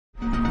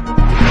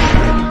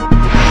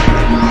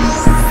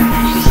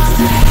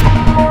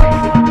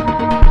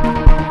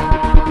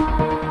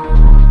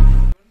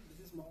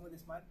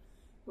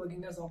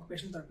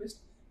occupational therapist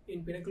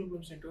in Pinnacle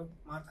Blooms Network,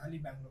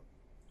 Marthali, Bangalore.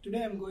 Today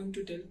I am going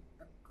to tell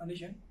a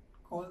condition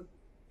called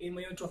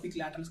Amyotropic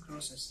lateral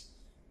sclerosis,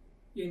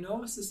 a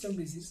nervous system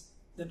disease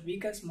that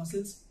weakens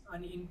muscles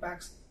and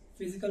impacts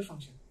physical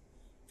function.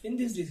 In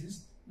this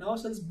disease, nerve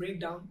cells break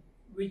down,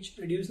 which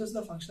reduces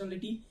the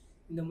functionality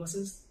in the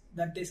muscles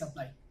that they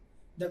supply.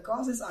 The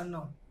cause is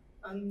unknown,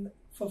 and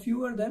for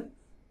fewer than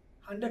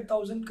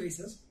 100,000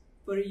 cases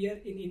per year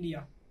in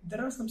India,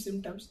 there are some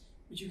symptoms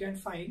which you can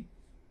find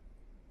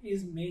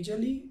is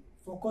majorly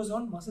focused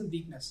on muscle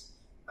weakness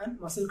and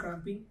muscle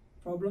cramping,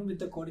 problem with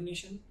the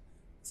coordination,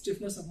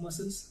 stiffness of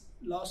muscles,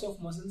 loss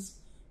of muscles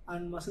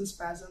and muscle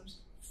spasms,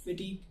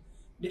 fatigue,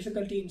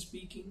 difficulty in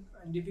speaking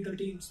and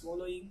difficulty in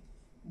swallowing,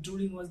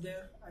 drooling was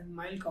there, and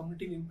mild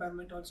cognitive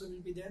impairment also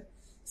will be there,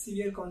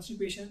 severe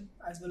constipation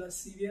as well as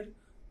severe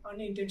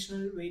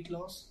unintentional weight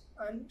loss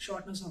and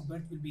shortness of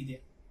breath will be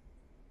there.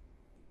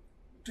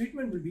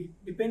 Treatment will be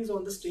depends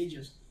on the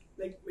stages,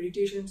 like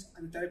meditations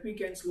and therapy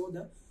can slow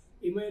the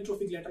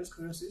amyotrophic lateral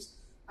sclerosis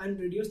and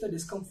reduce the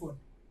discomfort,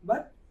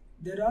 but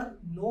there are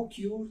no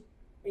cure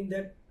in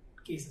that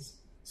cases.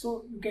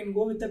 So you can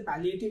go with the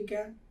palliative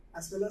care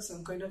as well as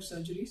some kind of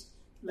surgeries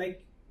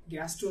like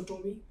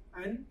gastrotomy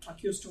and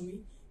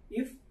tracheostomy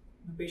if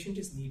the patient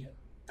is needed.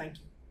 Thank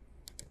you.